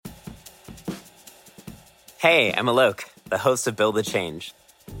Hey, I'm Alok, the host of Build the Change,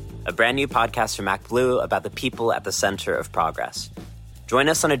 a brand new podcast from MacBlue about the people at the center of progress. Join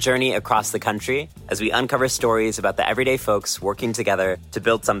us on a journey across the country as we uncover stories about the everyday folks working together to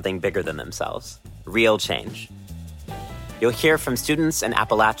build something bigger than themselves, real change. You'll hear from students in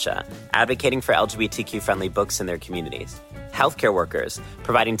Appalachia advocating for LGBTQ-friendly books in their communities, healthcare workers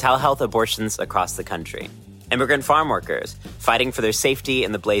providing telehealth abortions across the country, immigrant farm workers fighting for their safety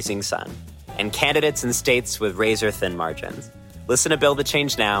in the blazing sun, and candidates in states with razor-thin margins. Listen to Build the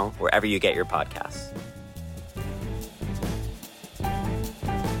Change now, wherever you get your podcasts.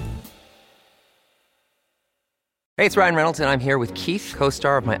 Hey, it's Ryan Reynolds, and I'm here with Keith,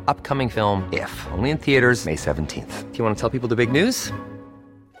 co-star of my upcoming film, If, only in theaters May 17th. Do you want to tell people the big news?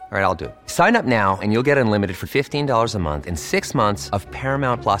 All right, I'll do it. Sign up now and you'll get unlimited for $15 a month and 6 months of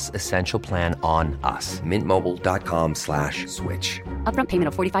Paramount Plus Essential Plan on us. MintMobile.com/switch. Upfront payment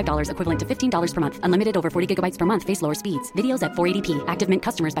of $45 equivalent to $15 per month. Unlimited over 40 gigabytes per month. Face lower speeds. Videos at 480p. Active Mint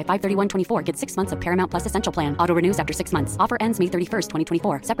customers by 531.24 get 6 months of Paramount Plus Essential Plan. Auto renews after 6 months. Offer ends May 31st,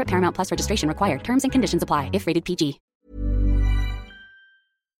 2024. Separate Paramount Plus registration required. Terms and conditions apply if rated PG.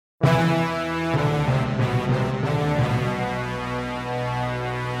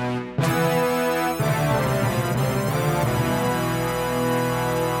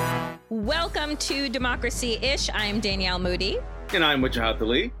 Welcome to Democracy-ish. I'm Danielle Moody. And I'm Wajahat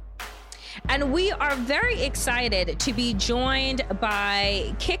Ali. And we are very excited to be joined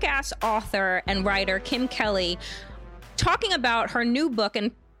by kick-ass author and writer Kim Kelly, talking about her new book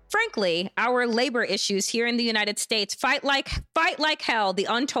and, frankly, our labor issues here in the United States. Fight like hell, the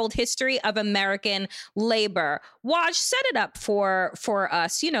untold history of American labor. Waj, set it up for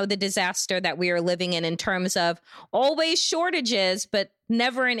us, you know, the disaster that we are living in terms of always shortages, but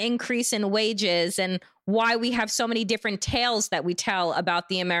never an increase in wages, and why we have so many different tales that we tell about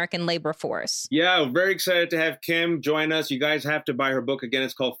the American labor force. Yeah, very excited to have Kim join us. You guys have to buy her book. Again,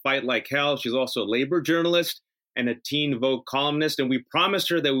 it's called Fight Like Hell. She's also a labor journalist and a Teen Vogue columnist. And we promised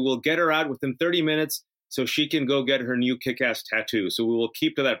her that we will get her out within 30 minutes so she can go get her new kick-ass tattoo. So we will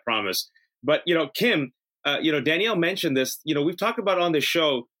keep to that promise. But, Kim, Danielle mentioned this. We've talked about on the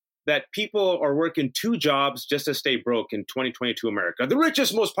show that people are working 2 jobs just to stay broke in 2022 America, the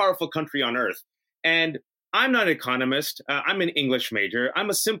richest, most powerful country on earth. And I'm not an economist. I'm an English major.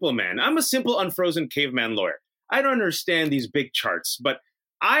 I'm a simple man. I'm a simple, unfrozen caveman lawyer. I don't understand these big charts, but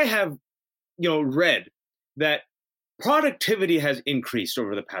I have, read that productivity has increased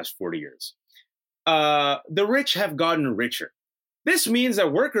over the past 40 years. The rich have gotten richer. This means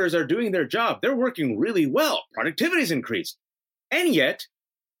that workers are doing their job. They're working really well. Productivity's increased. And yet,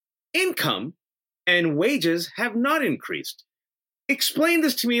 income and wages have not increased. Explain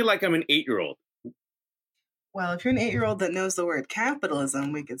this to me like I'm an 8-year-old. Well, if you're an 8-year-old that knows the word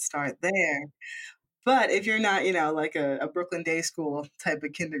capitalism, we could start there. But if you're not, like a Brooklyn Day School type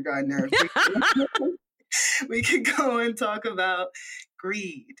of kindergartner, we could go and talk about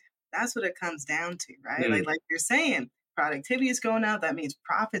greed. That's what it comes down to, right? Like you're saying, productivity is going up. That means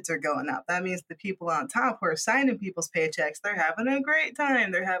profits are going up. That means the people on top who are signing people's paychecks, they're having a great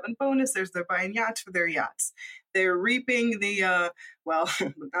time. They're having bonuses. They're buying yachts for their yachts. They're reaping the, not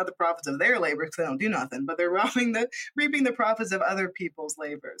the profits of their labor because they don't do nothing, but they're reaping the profits of other people's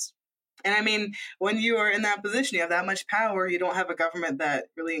labors. And I mean, when you are in that position, you have that much power, you don't have a government that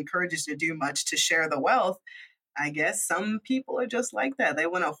really encourages you to do much to share the wealth. I guess some people are just like that. They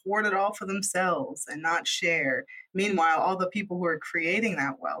want to hoard it all for themselves and not share. Meanwhile, all the people who are creating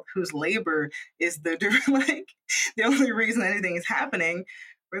that wealth, whose labor is the only reason anything is happening,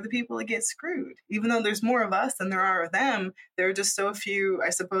 we're the people that get screwed. Even though there's more of us than there are of them, there are just so few, I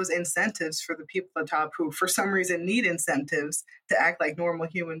suppose, incentives for the people at the top who, for some reason, need incentives to act like normal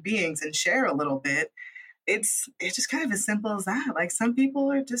human beings and share a little bit. It's just kind of as simple as that. Like, some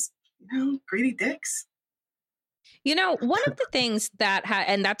people are just, greedy dicks. One of the things that,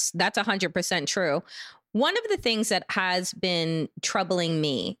 and that's 100% true. One of the things that has been troubling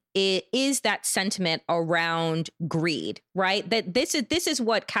me is that sentiment around greed, right? That this is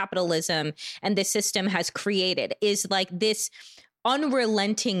what capitalism and this system has created, is like this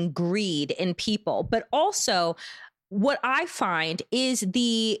unrelenting greed in people. But also what I find is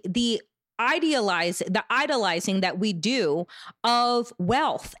the idolizing that we do of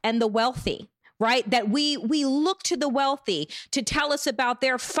wealth and the wealthy. right? That we look to the wealthy to tell us about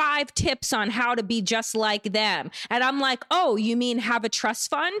their 5 tips on how to be just like them. And I'm like, oh, you mean have a trust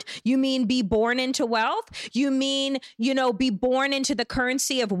fund? You mean be born into wealth? You mean, be born into the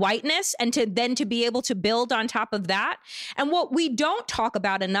currency of whiteness and to be able to build on top of that? And what we don't talk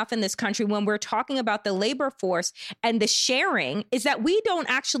about enough in this country when we're talking about the labor force and the sharing is that we don't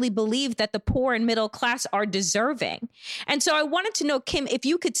actually believe that the poor and middle class are deserving. And so I wanted to know, Kim, if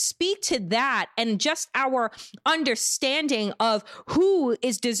you could speak to that and just our understanding of who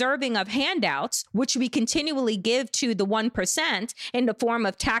is deserving of handouts, which we continually give to the 1% in the form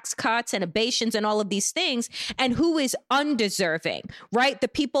of tax cuts and abations and all of these things, and who is undeserving, right? The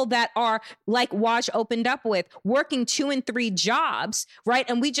people that are, like Waj opened up with, working 2 and 3 jobs, right?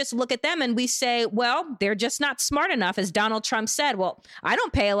 And we just look at them and we say, well, they're just not smart enough. As Donald Trump said, well, I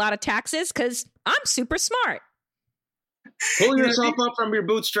don't pay a lot of taxes because I'm super smart. Pull yourself up from your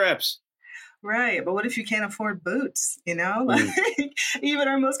bootstraps. Right. But what if you can't afford boots? Like even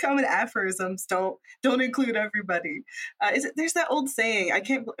our most common aphorisms don't include everybody. There's that old saying, I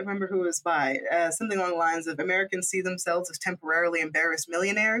can't remember who it was by, something along the lines of Americans see themselves as temporarily embarrassed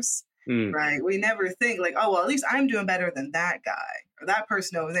millionaires. Right. We never think like, oh, well, at least I'm doing better than that guy or that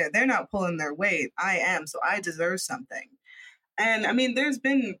person over there. They're not pulling their weight. I am. So I deserve something. And I mean, there's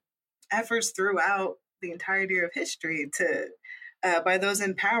been efforts throughout the entirety of history to by those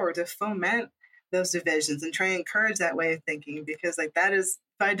in power to foment those divisions and try and encourage that way of thinking, because like that is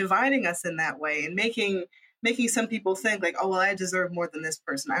by dividing us in that way and making some people think like, oh, well, I deserve more than this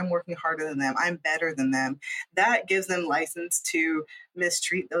person. I'm working harder than them. I'm better than them. That gives them license to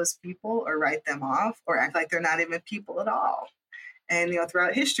mistreat those people or write them off or act like they're not even people at all. And,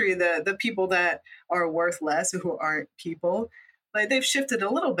 throughout history, the people that are worth less, who aren't people, like they've shifted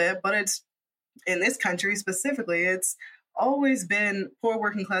a little bit, but it's in this country specifically, it's always been poor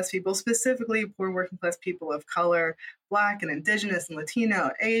working class people, specifically poor working class people of color, Black and Indigenous and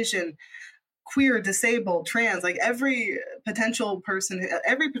Latino, Asian, queer, disabled, trans, like every potential person,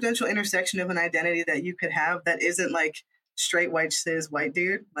 every potential intersection of an identity that you could have that isn't like straight white cis white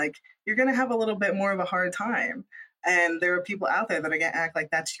dude, like you're going to have a little bit more of a hard time. And there are people out there that are going to act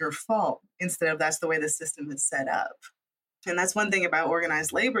like that's your fault instead of that's the way the system is set up. And that's one thing about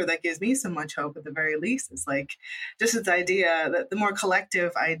organized labor that gives me so much hope at the very least. Is like just this idea, that the more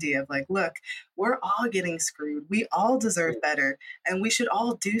collective idea of like, look, we're all getting screwed. We all deserve better. And we should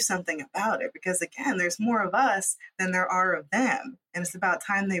all do something about it. Because again, there's more of us than there are of them. And it's about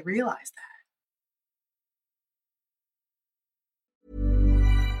time they realize that.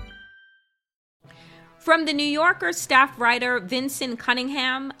 From The New Yorker staff writer Vincent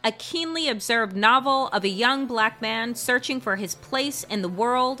Cunningham, a keenly observed novel of a young Black man searching for his place in the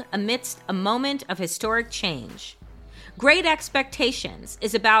world amidst a moment of historic change. Great Expectations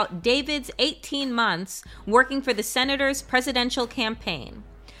is about David's 18 months working for the senator's presidential campaign.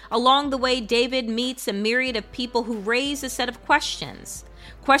 Along the way, David meets a myriad of people who raise a set of questions.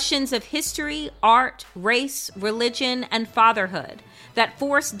 Questions of history, art, race, religion, and fatherhood that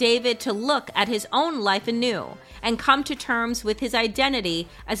forced David to look at his own life anew and come to terms with his identity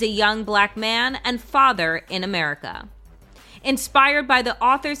as a young Black man and father in America. Inspired by the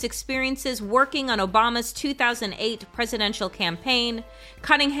author's experiences working on Obama's 2008 presidential campaign,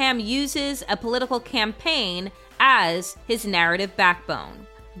 Cunningham uses a political campaign as his narrative backbone.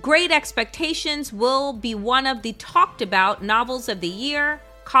 Great Expectations will be one of the talked about novels of the year,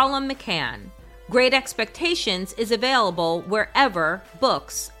 Colum McCann. Great Expectations is available wherever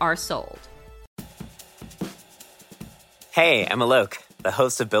books are sold. Hey, I'm Alok, the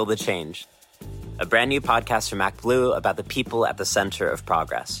host of Build the Change, a brand new podcast from MacBlue about the people at the center of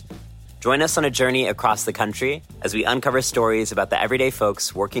progress. Join us on a journey across the country as we uncover stories about the everyday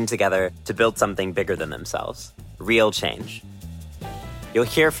folks working together to build something bigger than themselves, real change. You'll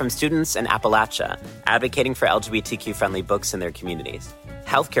hear from students in Appalachia advocating for LGBTQ-friendly books in their communities,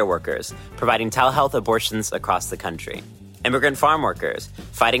 healthcare workers providing telehealth abortions across the country, immigrant farm workers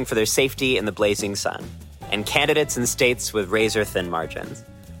fighting for their safety in the blazing sun, and candidates in states with razor-thin margins.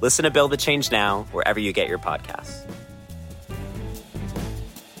 Listen to Build the Change now, wherever you get your podcasts.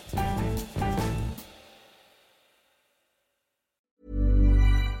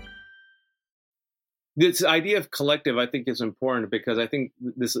 This idea of collective, I think, is important because I think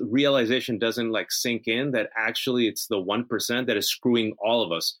this realization doesn't sink in that actually it's the 1% that is screwing all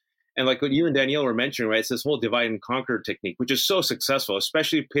of us. And like what you and Danielle were mentioning, right? It's this whole divide and conquer technique, which is so successful,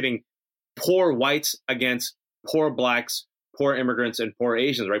 especially pitting poor whites against poor Blacks, poor immigrants, and poor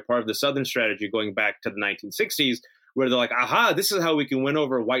Asians, right? Part of the Southern strategy going back to the 1960s, where they're like, aha, this is how we can win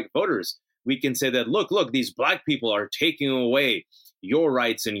over white voters. We can say that, look, these Black people are taking away your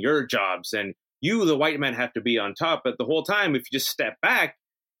rights and your jobs, and You, the white man, have to be on top. But the whole time, if you just step back,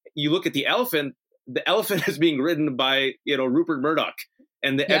 you look at the elephant is being ridden by, Rupert Murdoch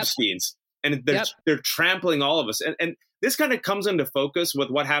and the Epsteins, and they're trampling all of us. And this kind of comes into focus with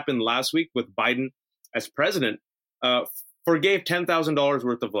what happened last week with Biden as president, forgave $10,000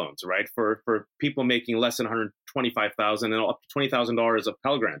 worth of loans, right? For people making less than $125,000 and up to $20,000 of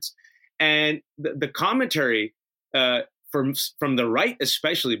Pell Grants. And the commentary from the right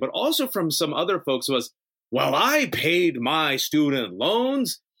especially, but also from some other folks was, well, I paid my student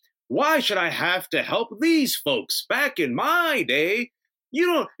loans. Why should I have to help these folks? Back in my day,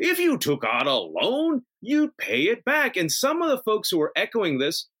 if you took out a loan, you'd pay it back. And some of the folks who are echoing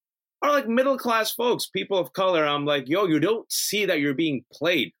this are like middle-class folks, people of color. I'm like, yo, you don't see that you're being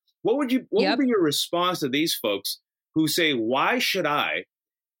played. What would be your response to these folks who say, why should I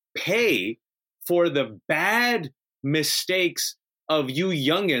pay for the bad mistakes of you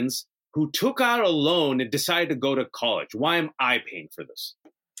youngins who took out a loan and decided to go to college? Why am I paying for this?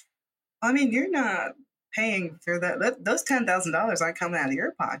 I mean, you're not paying for that. Those $10,000 aren't coming out of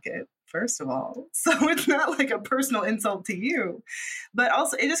your pocket, first of all. So it's not like a personal insult to you. But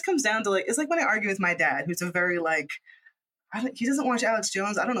also, it just comes down to it's like when I argue with my dad, who's a very he doesn't watch Alex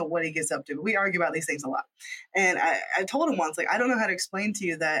Jones. I don't know what he gets up to, but we argue about these things a lot. And I told him once, I don't know how to explain to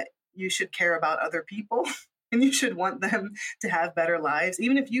you that you should care about other people and you should want them to have better lives.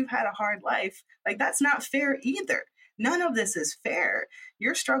 Even if you've had a hard life, that's not fair either. None of this is fair.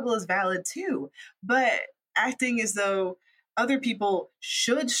 Your struggle is valid too, but acting as though other people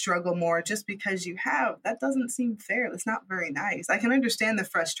should struggle more just because you have, that doesn't seem fair. That's not very nice. I can understand the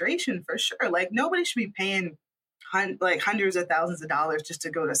frustration for sure. Nobody should be paying hundreds of thousands of dollars just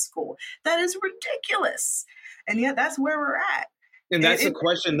to go to school. That is ridiculous. And yet that's where we're at. And that's the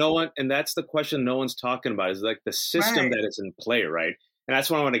question no one's talking about is the system that is in play, right? And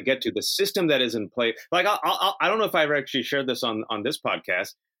that's what I want to get to, the system that is in play. I don't know if I ever actually shared this on this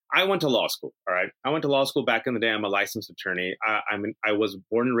podcast. I went to law school, all right? I went to law school back in the day. I'm a licensed attorney. I was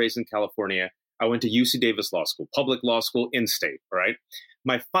born and raised in California. I went to UC Davis Law School, public law school in-state, all right?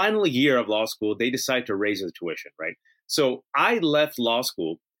 My final year of law school, they decided to raise the tuition, right? So I left law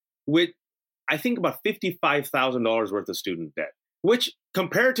school with, I think, about $55,000 worth of student debt, which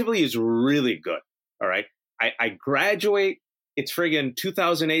comparatively is really good, all right? I graduate. It's friggin'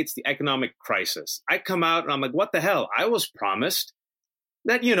 2008, it's the economic crisis. I come out and I'm like, what the hell? I was promised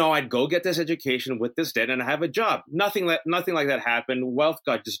that, I'd go get this education with this debt and I have a job. Nothing like that happened. Wealth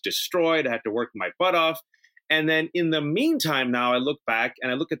got just destroyed. I had to work my butt off. And then in the meantime, now I look back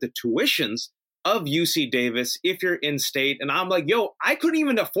and I look at the tuitions of UC Davis if you're in state. And I'm like, yo, I couldn't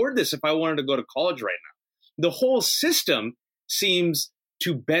even afford this if I wanted to go to college right now. The whole system seems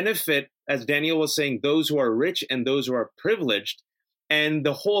to benefit, as Daniel was saying, those who are rich and those who are privileged. And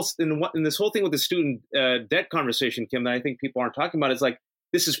the whole in this whole thing with the student debt conversation, Kim, that I think people aren't talking about is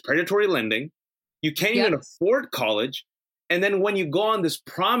this is predatory lending. You can't even afford college. And then when you go on this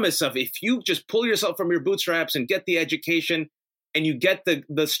promise of if you just pull yourself from your bootstraps and get the education and you get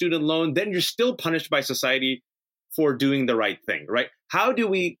the student loan, then you're still punished by society for doing the right thing, right? How do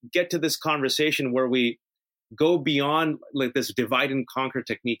we get to this conversation where we go beyond this divide and conquer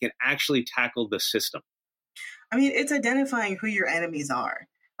technique and actually tackle the system? I mean, it's identifying who your enemies are.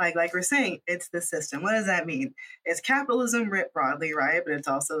 Like we're saying, it's the system. What does that mean? It's capitalism writ broadly, right? But it's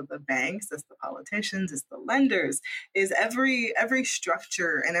also the banks, it's the politicians, it's the lenders, is every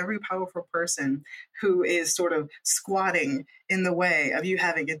structure and every powerful person who is sort of squatting in the way of you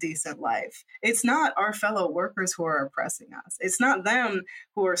having a decent life. It's not our fellow workers who are oppressing us. It's not them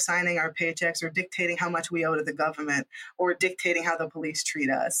who are signing our paychecks or dictating how much we owe to the government or dictating how the police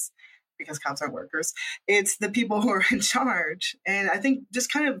treat us, because cops aren't workers. It's the people who are in charge. And I think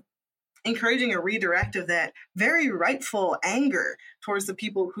just kind of encouraging a redirect of that very rightful anger towards the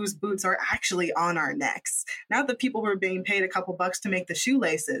people whose boots are actually on our necks. Not the people who are being paid a couple bucks to make the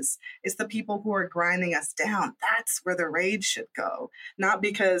shoelaces. It's the people who are grinding us down. That's where the rage should go. Not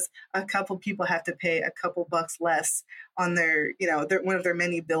because a couple people have to pay a couple bucks less on their one of their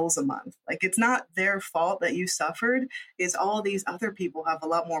many bills a month. It's not their fault that you suffered. It's all these other people have a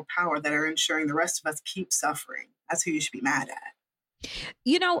lot more power that are ensuring the rest of us keep suffering. That's who you should be mad at.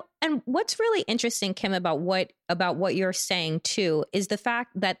 And what's really interesting, Kim, about what you're saying too, is the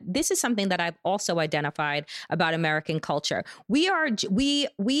fact that this is something that I've also identified about American culture. We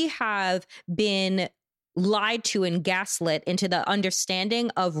have been lied to and gaslit into the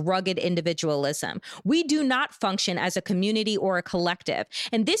understanding of rugged individualism. We do not function as a community or a collective.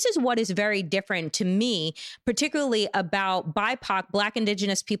 And this is what is very different to me, particularly about BIPOC, Black,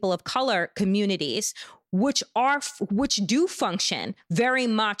 Indigenous, people of color communities. which do function very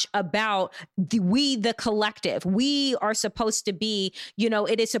much about the collective. We are supposed to be,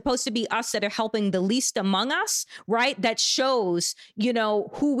 it is supposed to be us that are helping the least among us, right? That shows,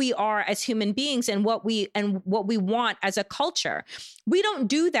 who we are as human beings and what we want as a culture. We don't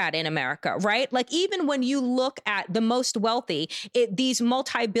do that in America, right? Like, even when you look at the most wealthy, these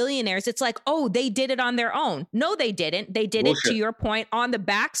multi-billionaires, it's like, oh, they did it on their own. No, they didn't. They did Bullshit. it, to your point, on the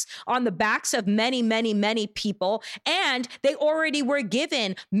backs of many, many, many people. And they already were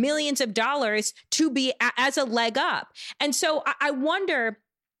given millions of dollars to be as a leg up. And so I wonder,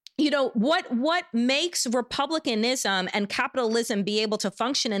 what makes republicanism and capitalism be able to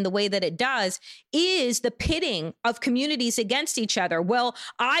function in the way that it does is the pitting of communities against each other. Well,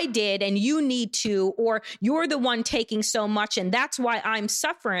 I did, and you need to, or you're the one taking so much, and that's why I'm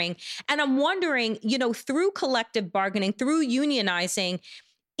suffering. And I'm wondering, through collective bargaining, through unionizing,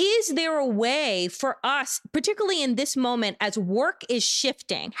 is there a way for us, particularly in this moment, as work is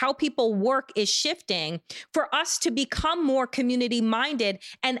shifting, how people work is shifting, for us to become more community-minded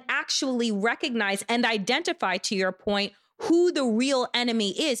and actually recognize and identify, to your point, who the real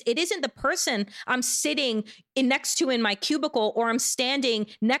enemy is? It isn't the person I'm sitting next to in my cubicle or I'm standing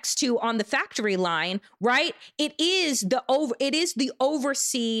next to on the factory line, right? It is the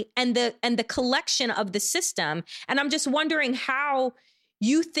oversee and the collection of the system. And I'm just wondering how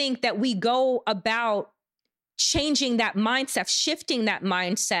you think that we go about changing that mindset, shifting that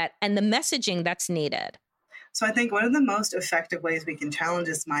mindset, and the messaging that's needed? So I think one of the most effective ways we can challenge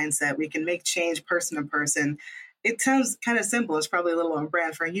this mindset, we can make change person to person. It sounds kind of simple. It's probably a little on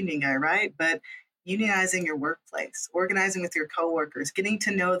brand for a union guy, right? But unionizing your workplace, organizing with your coworkers, getting to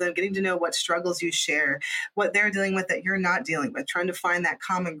know them, getting to know what struggles you share, what they're dealing with that you're not dealing with, trying to find that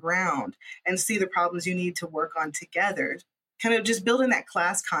common ground and see the problems you need to work on together. Kind of just building that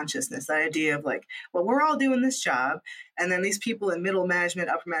class consciousness, that idea of like, well, we're all doing this job. And then these people in middle management,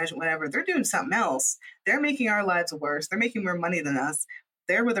 upper management, whatever, they're doing something else. They're making our lives worse. They're making more money than us.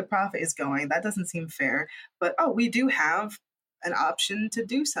 They're where the profit is going. That doesn't seem fair. But, we do have an option to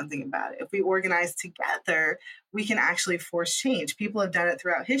do something about it. If we organize together, we can actually force change. People have done it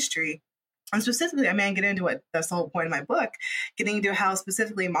throughout history. And specifically, I get into it. That's the whole point of my book, getting into how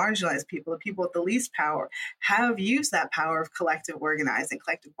specifically marginalized people, the people with the least power, have used that power of collective organizing,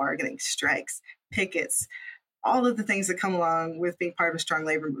 collective bargaining, strikes, pickets, all of the things that come along with being part of a strong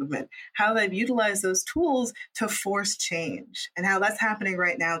labor movement, how they've utilized those tools to force change, and how that's happening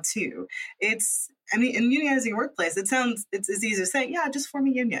right now, too. In unionizing a workplace, it's easy to say, yeah, just form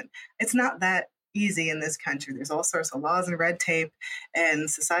a union. It's not that easy in this country. There's all sorts of laws and red tape and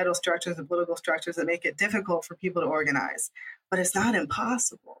societal structures and political structures that make it difficult for people to organize, but it's not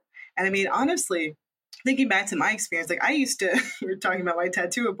impossible. And honestly, thinking back to my experience, like I used to, we were talking about my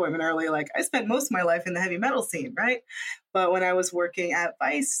tattoo appointment earlier, like I spent most of my life in the heavy metal scene, right? But when I was working at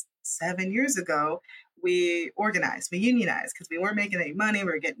Vice 7 years ago, we organized, we unionized because we weren't making any money. We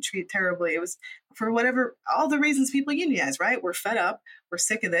were getting treated terribly. It was for all the reasons people unionize, right? We're fed up. We're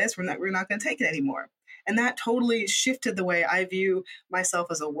sick of this. We're not going to take it anymore. And that totally shifted the way I view myself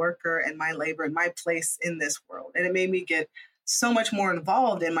as a worker and my labor and my place in this world. And it made me get so much more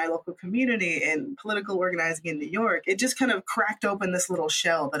involved in my local community and political organizing in New York. It just kind of cracked open this little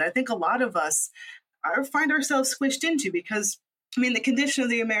shell that I think a lot of us find ourselves squished into because the condition of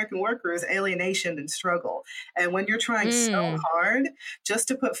the American worker is alienation and struggle. And when you're trying so hard just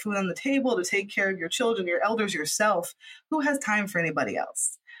to put food on the table, to take care of your children, your elders, yourself, who has time for anybody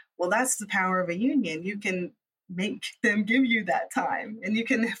else? Well, that's the power of a union. You can make them give you that time, and you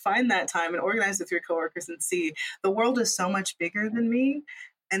can find that time and organize with your coworkers and see the world is so much bigger than me.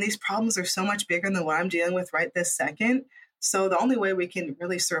 And these problems are so much bigger than what I'm dealing with right this second. So the only way we can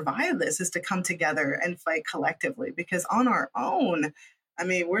really survive this is to come together and fight collectively, because on our own,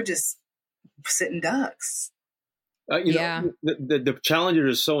 we're just sitting ducks. The challenges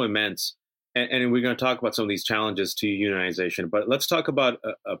are so immense, and we're going to talk about some of these challenges to unionization. But let's talk about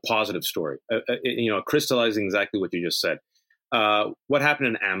a positive story, crystallizing exactly what you just said. What happened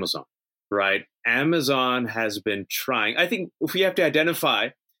in Amazon, right? Amazon has been trying. I think if we have to identify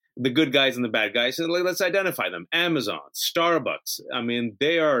the good guys and the bad guys, so let's identify them. Amazon, Starbucks.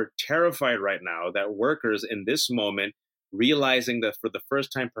 They are terrified right now that workers in this moment, realizing that for the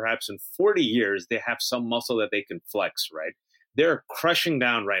first time, perhaps in 40 years, they have some muscle that they can flex, right? They're crushing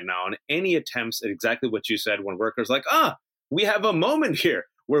down right now on any attempts at exactly what you said when workers like, we have a moment here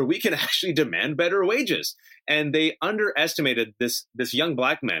where we can actually demand better wages. And they underestimated this young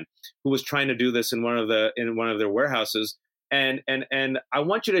black man who was trying to do this in one of their warehouses. And I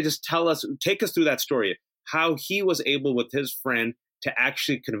want you to just take us through that story, how he was able with his friend to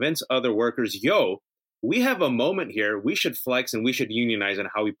actually convince other workers, we have a moment here. We should flex and we should unionize, and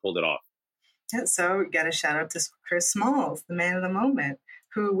how we pulled it off. Yeah, so got a shout out to Chris Smalls, the man of the moment,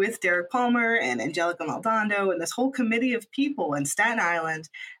 who with Derek Palmer and Angelica Maldonado and this whole committee of people in Staten Island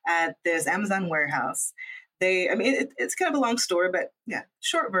at this Amazon warehouse, it's kind of a long story, but yeah,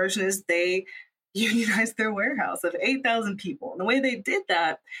 short version is they unionized their warehouse of 8,000 people. And the way they did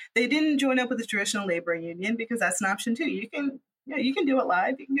that, they didn't join up with the traditional labor union, because that's an option too. You can do it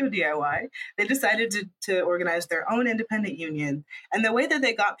live, you can do a DIY. They decided to organize their own independent union. And the way that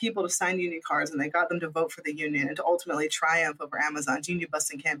they got people to sign union cards and they got them to vote for the union and to ultimately triumph over Amazon's union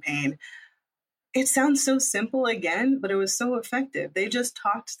busting campaign, it sounds so simple again, but it was so effective. They just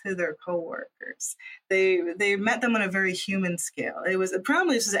talked to their coworkers. They met them on a very human scale. It was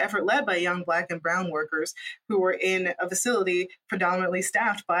probably this is an effort led by young Black and brown workers who were in a facility predominantly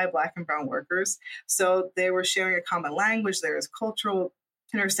staffed by Black and brown workers. So they were sharing a common language. There was cultural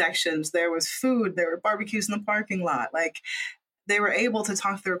intersections. There was food. There were barbecues in the parking lot. Like, they were able to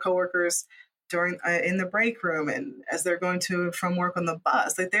talk to their coworkers during in the break room and as they're going to from work on the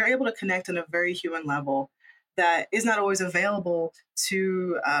bus. Like, they're able to connect on a very human level that is not always available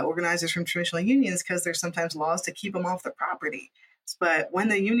to organizers from traditional unions, because there's sometimes laws to keep them off the property. But when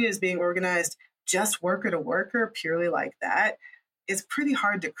the union is being organized just worker to worker, purely like that, it's pretty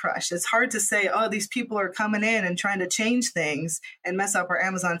hard to crush. It's hard to say, oh, these people are coming in and trying to change things and mess up our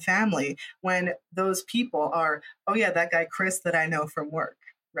Amazon family, when those people are, oh yeah, that guy Chris that I know from work.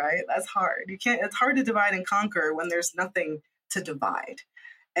 Right? That's hard. It's hard to divide and conquer when there's nothing to divide.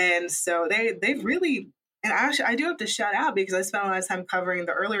 And so they've really, and actually I do have to shout out, because I spent a lot of time covering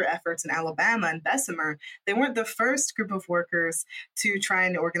the earlier efforts in Alabama and Bessemer. They weren't the first group of workers to try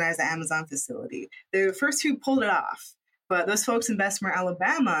and organize the Amazon facility. They were the first who pulled it off. But those folks in Bessemer,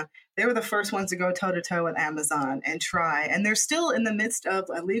 Alabama, they were the first ones to go toe-to-toe with Amazon and try. And they're still in the midst of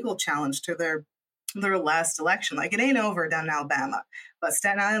a legal challenge to their last election. Like, it ain't over down in Alabama, but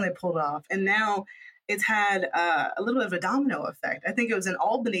Staten Island, they pulled it off. And now it's had a little bit of a domino effect. I think it was in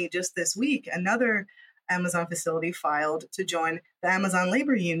Albany just this week, another Amazon facility filed to join the Amazon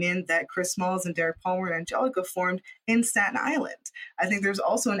labor union that Chris Smalls and Derek Palmer and Angelica formed in Staten Island. I think there's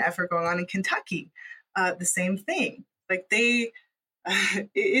also an effort going on in Kentucky, the same thing. Like, they've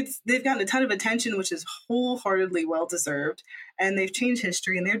gotten a ton of attention, which is wholeheartedly well-deserved, and they've changed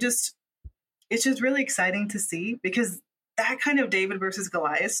history, and it's just really exciting to see, because that kind of David versus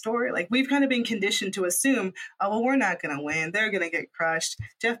Goliath story, like, we've kind of been conditioned to assume, oh, well, we're not going to win. They're going to get crushed.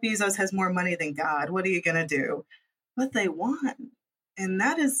 Jeff Bezos has more money than God. What are you going to do? But they won. And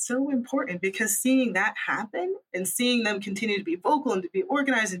that is so important, because seeing that happen and seeing them continue to be vocal and to be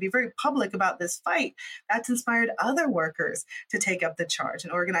organized and be very public about this fight, that's inspired other workers to take up the charge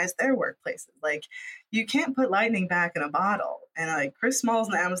and organize their workplaces. Like, you can't put lightning back in a bottle. And like Chris Smalls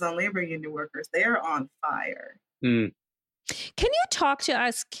and the Amazon labor union workers, they're on fire. Can you talk to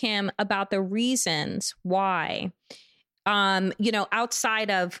us, Kim, about the reasons why, outside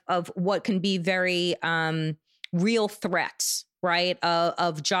of what can be very real threats, right,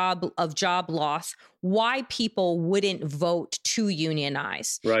 of job loss, why people wouldn't vote to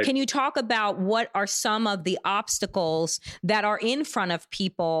unionize? Right. Can you talk about what are some of the obstacles that are in front of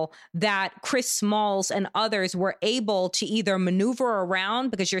people that Chris Smalls and others were able to either maneuver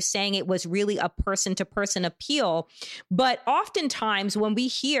around, because you're saying it was really a person-to-person appeal, but oftentimes when we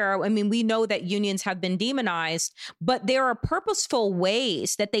hear, we know that unions have been demonized, but there are purposeful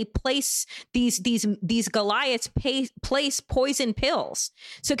ways that they place these Goliaths place poison pills.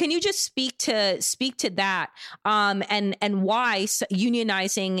 So can you just speak to that and why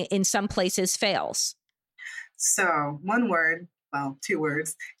unionizing in some places fails? So one word, well, two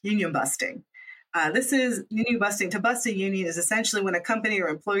words, union busting. This is union busting. To bust a union is essentially when a company or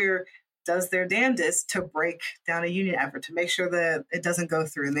employer does their damnedest to break down a union effort, to make sure that it doesn't go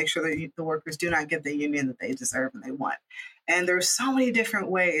through and make sure that the workers do not get the union that they deserve and they want. And there's so many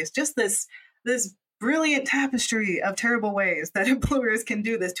different ways, just this brilliant tapestry of terrible ways that employers can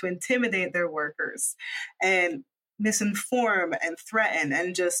do this to intimidate their workers and misinform and threaten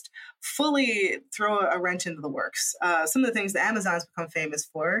and just fully throw a wrench into the works. Some of the things that Amazon's become famous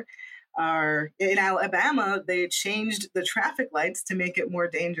for are, in Alabama, they changed the traffic lights to make it more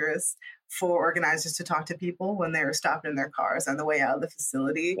dangerous for organizers to talk to people when they were stopped in their cars on the way out of the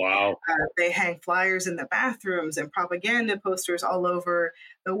facility. Wow. They hang flyers in the bathrooms and propaganda posters all over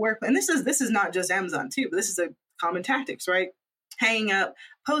the work. And this is not just Amazon too, but this is a common tactics, right? Hanging up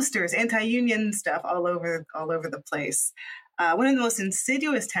posters, anti-union stuff all over the place. One of the most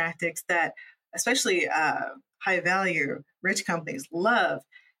insidious tactics that especially high value rich companies love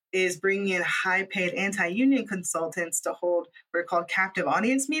is bringing in high-paid anti-union consultants to hold what are called captive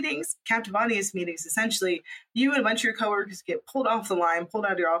audience meetings. Captive audience meetings, essentially, you and a bunch of your coworkers get pulled off the line, pulled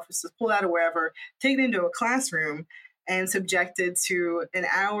out of your offices, pulled out of wherever, taken into a classroom, and subjected to an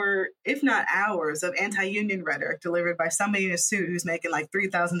hour, if not hours, of anti-union rhetoric delivered by somebody in a suit who's making like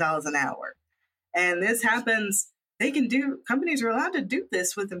 $3,000 an hour. And this happens, companies are allowed to do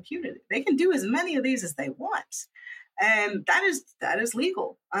this with impunity. They can do as many of these as they want. And that is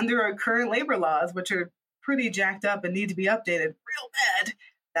legal under our current labor laws, which are pretty jacked up and need to be updated real bad.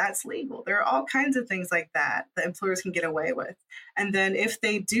 That's legal. There are all kinds of things like that employers can get away with. And then if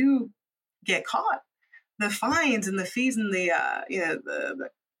they do get caught, the fines and the fees and the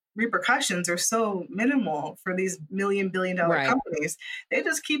repercussions are so minimal for these billion-dollar companies. They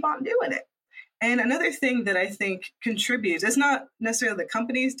just keep on doing it. And another thing that I think contributes, it's not necessarily the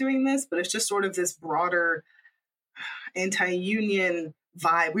companies doing this, but it's just sort of this broader anti-union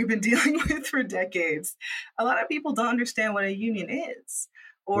vibe we've been dealing with for decades. A lot of people don't understand what a union is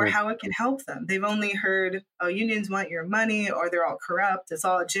or how it can help them. They've only heard, oh, unions want your money, or they're all corrupt. It's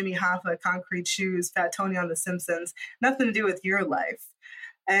all Jimmy Hoffa, concrete shoes, Fat Tony on The Simpsons, nothing to do with your life.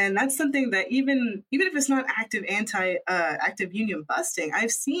 And that's something that even if it's not active active union busting,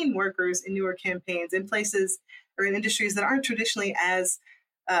 I've seen workers in newer campaigns in places or in industries that aren't traditionally as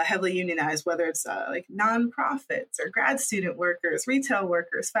heavily unionized, whether it's like nonprofits or grad student workers, retail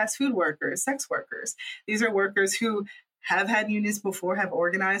workers, fast food workers, sex workers. These are workers who have had unions before, have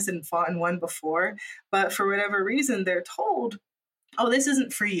organized and fought and won before, but for whatever reason, they're told, oh, this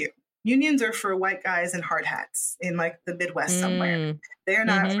isn't for you. Unions are for white guys in hard hats in like the Midwest somewhere. They're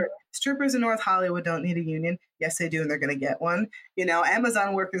not for strippers in North Hollywood don't need a union. Yes, they do, and they're going to get one. You know,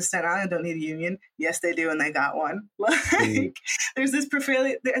 Amazon workers in Staten Island don't need a union. Yes, they do, and they got one. Like, there's this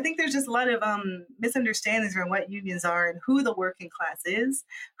I think there's just a lot of misunderstandings around what unions are and who the working class is,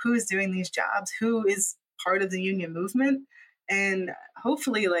 who is doing these jobs, who is part of the union movement. And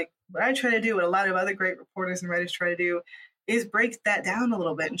hopefully, like what I try to do, what a lot of other great reporters and writers try to do, is break that down a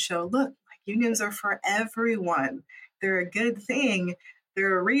little bit and show, look, like unions are for everyone. They're a good thing.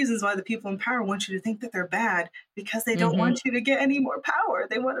 There are reasons why the people in power want you to think that they're bad, because they don't want you to get any more power.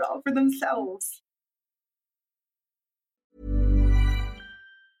 They want it all for themselves.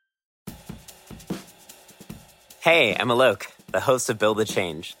 Hey, I'm Alok, the host of Build the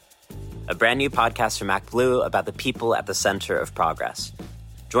Change, a brand new podcast from MacBlue about the people at the center of progress.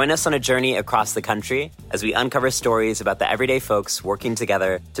 Join us on a journey across the country as we uncover stories about the everyday folks working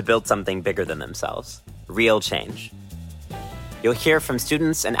together to build something bigger than themselves. Real change. You'll hear from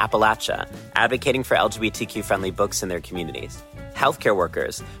students in Appalachia advocating for LGBTQ-friendly books in their communities, healthcare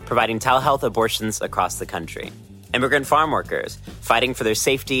workers providing telehealth abortions across the country, immigrant farm workers fighting for their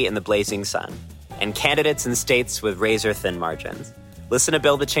safety in the blazing sun, and candidates in states with razor-thin margins. Listen to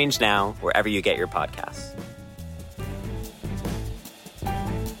Build the Change now, wherever you get your podcasts.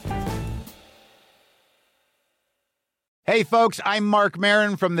 Hey, folks, I'm Mark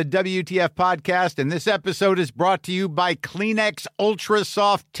Maron from the WTF Podcast, and this episode is brought to you by Kleenex Ultra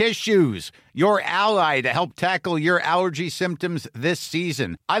Soft Tissues, your ally to help tackle your allergy symptoms this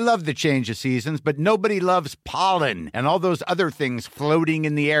season. I love the change of seasons, but nobody loves pollen and all those other things floating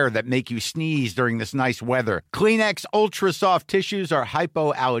in the air that make you sneeze during this nice weather. Kleenex Ultra Soft Tissues are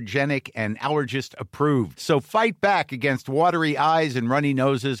hypoallergenic and allergist approved, so fight back against watery eyes and runny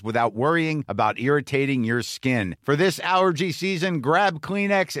noses without worrying about irritating your skin. For this allergy season, grab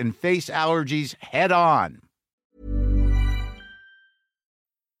Kleenex and face allergies head on.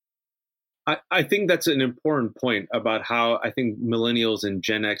 I think that's an important point about how I think millennials and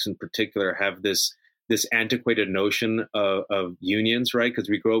Gen X in particular have this antiquated notion of unions, right? Because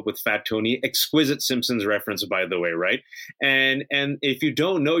we grew up with Fat Tony, exquisite Simpsons reference, by the way, right? And if you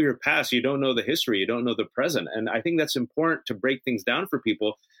don't know your past, you don't know the history, you don't know the present. And I think that's important to break things down for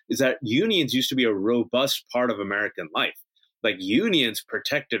people, is that unions used to be a robust part of American life. Like, unions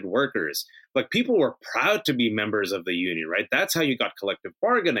protected workers. Like, people were proud to be members of the union, right? That's how you got collective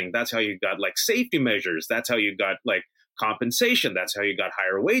bargaining. That's how you got like safety measures. That's how you got like compensation. That's how you got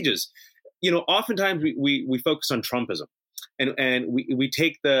higher wages. You know, oftentimes we focus on Trumpism, and we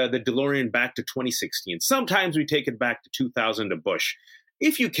take the DeLorean back to 2016. Sometimes we take it back to 2000 to Bush.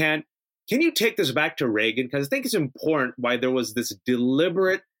 If you can you take this back to Reagan? Because I think it's important why there was this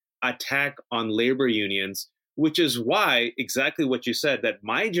deliberate attack on labor unions, which is why, exactly what you said, that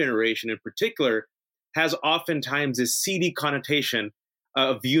my generation in particular has oftentimes this seedy connotation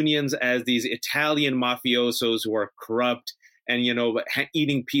of unions as these Italian mafiosos who are corrupt and, you know,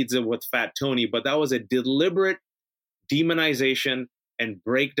 eating pizza with Fat Tony. But that was a deliberate demonization and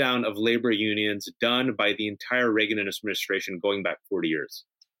breakdown of labor unions done by the entire Reagan administration going back 40 years.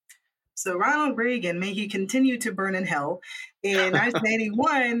 So Ronald Reagan, may he continue to burn in hell. In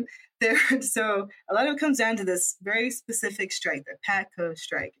 1981, so a lot of it comes down to this very specific strike, the PATCO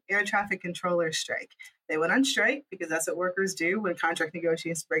strike, air traffic controllers strike. They went on strike because that's what workers do when contract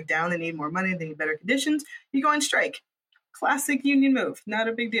negotiations break down. They need more money, they need better conditions. You go on strike. Classic union move, not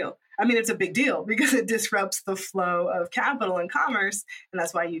a big deal. I mean, it's a big deal because it disrupts the flow of capital and commerce, and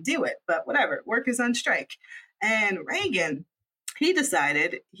that's why you do it. But whatever, work is on strike. And Reagan, he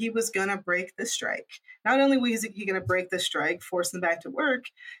decided he was going to break the strike. Not only was he going to break the strike, force them back to work,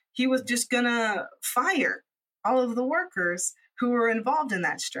 he was just going to fire all of the workers who were involved in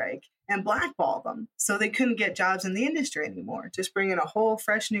that strike and blackball them so they couldn't get jobs in the industry anymore, just bring in a whole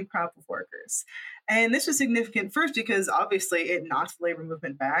fresh new crop of workers. And this was significant first because obviously it knocked the labor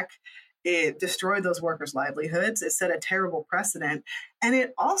movement back. It destroyed those workers' livelihoods. It set a terrible precedent. And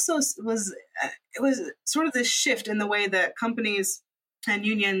it also was sort of this shift in the way that companies and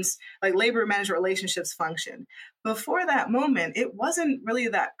unions, like labor management relationships, function. Before that moment, it wasn't really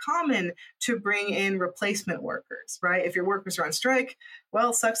that common to bring in replacement workers, right? If your workers are on strike,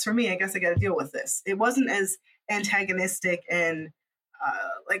 well, sucks for me. I guess I got to deal with this. It wasn't as antagonistic and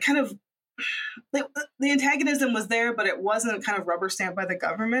the antagonism was there, but it wasn't kind of rubber stamped by the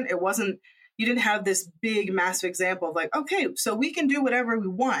government. It wasn't, you didn't have this big, massive example of like, okay, so we can do whatever we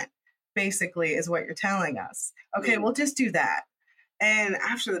want, basically, is what you're telling us. Okay, we'll just do that. And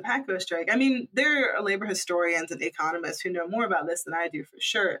after the PATCO strike, I mean, there are labor historians and economists who know more about this than I do for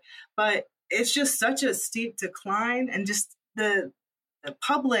sure. But it's just such a steep decline, and just the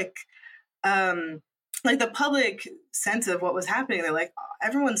public, the public sense of what was happening. They're like,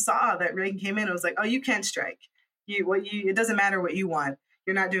 everyone saw that Reagan came in and was like, oh, you can't strike. It doesn't matter what you want.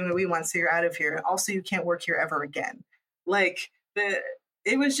 You're not doing what we want, so you're out of here. Also, you can't work here ever again.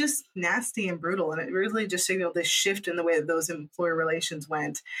 It was just nasty and brutal. And it really just signaled this shift in the way that those employer relations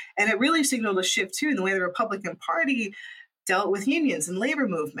went. And it really signaled a shift, too, in the way the Republican Party dealt with unions and labor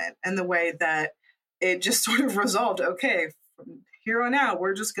movement, and the way that it just sort of resolved, okay, from here on out,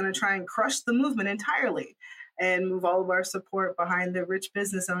 we're just going to try and crush the movement entirely and move all of our support behind the rich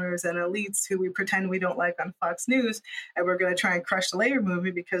business owners and elites who we pretend we don't like on Fox News. And we're going to try and crush the labor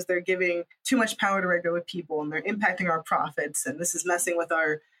movement because they're giving too much power to regular people and they're impacting our profits. And this is messing with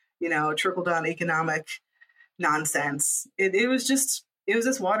our, trickle down economic nonsense. It was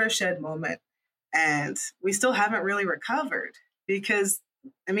this watershed moment. And we still haven't really recovered because,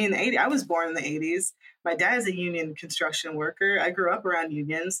 I was born in the 80s. My dad's a union construction worker. I grew up around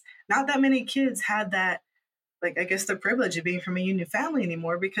unions. Not that many kids had that, the privilege of being from a union family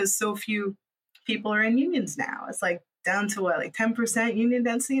anymore because so few people are in unions now. It's down to 10% union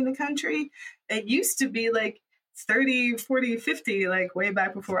density in the country. It used to be 30, 40, 50, way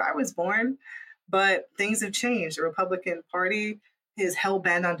back before I was born. But things have changed. The Republican Party is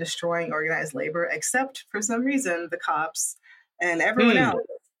hell-bent on destroying organized labor, except for some reason, the cops and everyone else.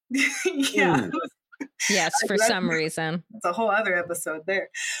 Yeah. Yes, for some reason. It's a whole other episode there.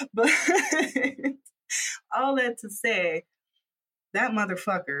 But all that to say, that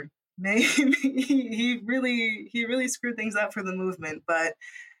motherfucker, he really screwed things up for the movement, but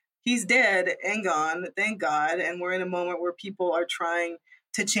he's dead and gone, thank God. And we're in a moment where people are trying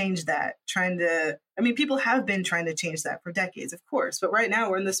to change that, people have been trying to change that for decades, of course. But right now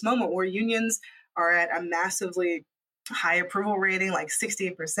we're in this moment where unions are at a massively high approval rating,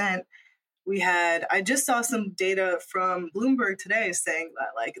 68%. I just saw some data from Bloomberg today saying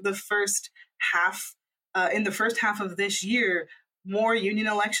that in the first half of this year, more union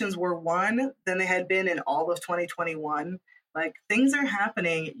elections were won than they had been in all of 2021. Things are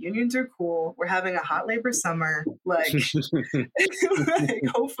happening. Unions are cool. We're having a hot labor summer.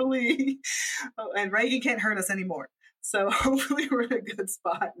 Hopefully, and Reagan can't hurt us anymore. So hopefully we're in a good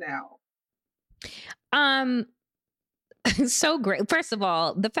spot now. So great. First of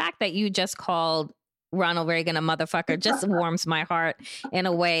all, the fact that you just called Ronald Reagan a motherfucker just warms my heart in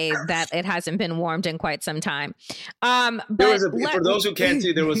a way that it hasn't been warmed in quite some time. For those who can't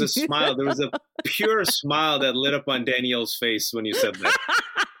see, there was a smile. There was a pure smile that lit up on Danielle's face when you said that.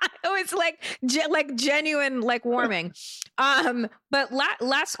 It was genuine, warming. But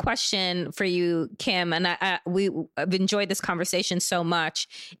last question for you, Kim, and I've enjoyed this conversation so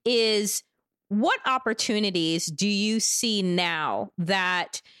much, is what opportunities do you see now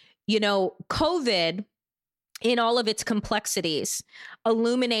that, COVID in all of its complexities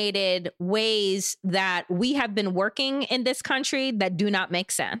illuminated ways that we have been working in this country that do not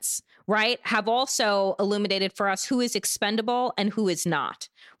make sense, right? Have also illuminated for us who is expendable and who is not,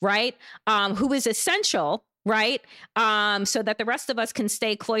 right? Who is essential right? So that the rest of us can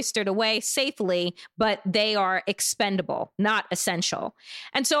stay cloistered away safely, but they are expendable, not essential.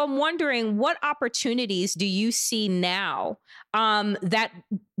 And so I'm wondering, what opportunities do you see now that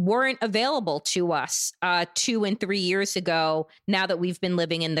weren't available to us 2 and 3 years ago, now that we've been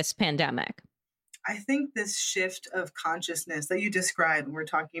living in this pandemic? I think this shift of consciousness that you described when we're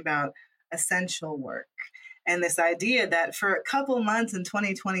talking about essential work, and this idea that for a couple months in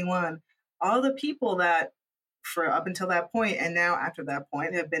 2021, all the people that for up until that point and now after that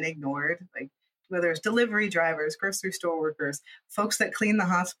point have been ignored, like whether it's delivery drivers, grocery store workers, folks that clean the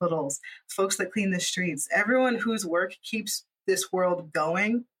hospitals, folks that clean the streets, everyone whose work keeps this world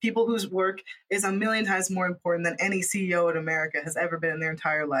going, people whose work is a million times more important than any CEO in America has ever been in their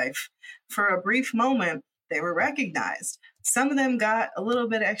entire life. For a brief moment, they were recognized. Some of them got a little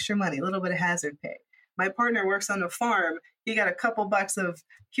bit of extra money, a little bit of hazard pay. My partner works on a farm. He got a couple bucks of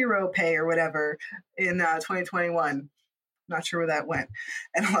hero pay or whatever in 2021. Not sure where that went.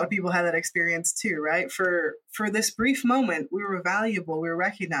 And a lot of people had that experience too, right? For this brief moment, we were valuable, we were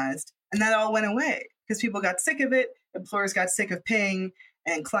recognized, and that all went away because people got sick of it. Employers got sick of paying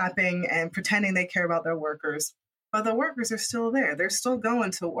and clapping and pretending they care about their workers. But the workers are still there. They're still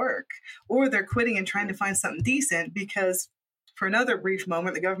going to work, or they're quitting and trying to find something decent because for another brief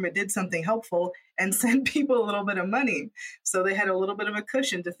moment, the government did something helpful and sent people a little bit of money. So they had a little bit of a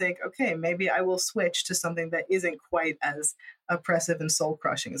cushion to think, okay, maybe I will switch to something that isn't quite as oppressive and soul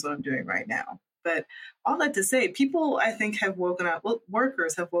crushing as what I'm doing right now. But all that to say, people, I think, have woken up,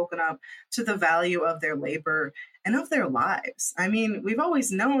 workers have woken up to the value of their labor and of their lives. I mean, we've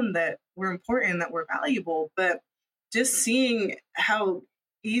always known that we're important, that we're valuable, but just seeing how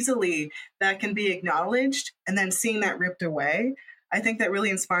easily that can be acknowledged and then seeing that ripped away, I think that really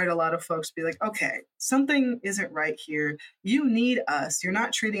inspired a lot of folks to be like, okay, something isn't right here. You need us. You're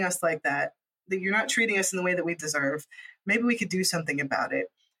not treating us like that. You're not treating us in the way that we deserve. Maybe we could do something about it.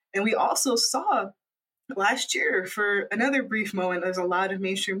 And we also saw last year, for another brief moment, there's a lot of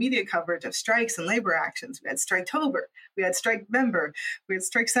mainstream media coverage of strikes and labor actions. We had Striketober, we had Strikemember, we had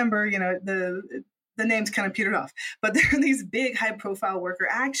Strikecember, you know, the names kind of petered off. But there are these big high-profile worker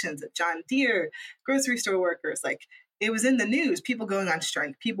actions at John Deere, grocery store workers. Like, it was in the news, people going on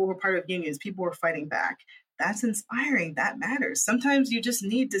strike, people were part of unions, people were fighting back. That's inspiring. That matters. Sometimes you just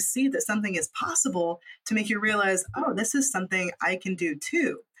need to see that something is possible to make you realize, oh, this is something I can do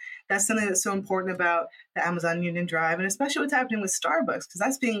too. That's something that's so important about the Amazon Union Drive, and especially what's happening with Starbucks, because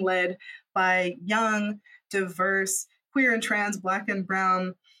that's being led by young, diverse, queer and trans, Black and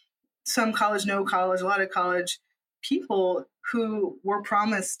brown, some college, no college, a lot of college people who were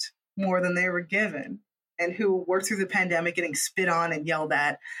promised more than they were given and who worked through the pandemic getting spit on and yelled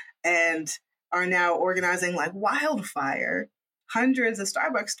at and are now organizing like wildfire. Hundreds of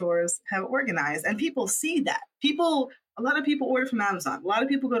Starbucks stores have organized, and people see that. A lot of people order from Amazon. A lot of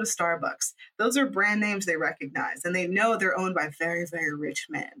people go to Starbucks. Those are brand names they recognize, and they know they're owned by very, very rich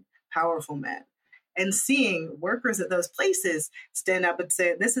men, powerful men. And seeing workers at those places stand up and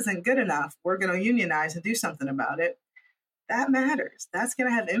say, this isn't good enough, we're going to unionize and do something about it, that matters. That's going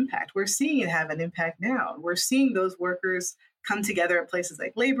to have impact. We're seeing it have an impact now. We're seeing those workers come together at places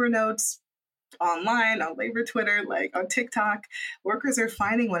like Labor Notes, online, on Labor Twitter, like on TikTok. Workers are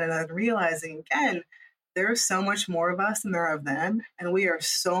finding one another and realizing, again, there's so much more of us than there are of them, and we are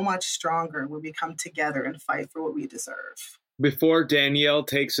so much stronger when we come together and fight for what we deserve. Before Danielle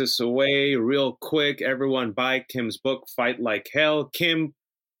takes us away, real quick, everyone buy Kim's book, Fight Like Hell. Kim,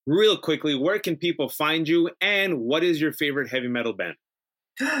 real quickly, where can people find you, and what is your favorite heavy metal band?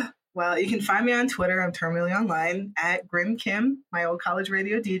 Well, you can find me on Twitter. I'm terminally online at Grim Kim, my old college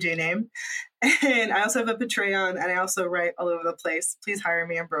radio DJ name. And I also have a Patreon, and I also write all over the place. Please hire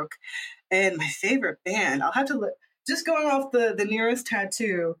me. I'm broke. And my favorite band, I'll have to look. Just going off the nearest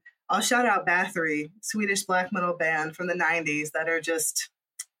tattoo, I'll shout out Bathory, Swedish black metal band from the 90s that are just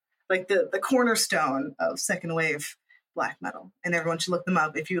like the cornerstone of second wave black metal. And everyone should look them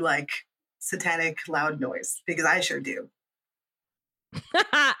up if you like satanic loud noise, because I sure do.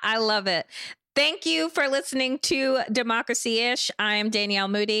 I love it. Thank you for listening to Democracy-ish. I'm Danielle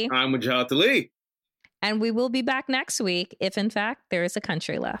Moody. I'm Wajahat Ali. And we will be back next week if, in fact, there is a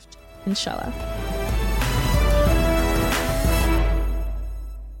country left. Inshallah.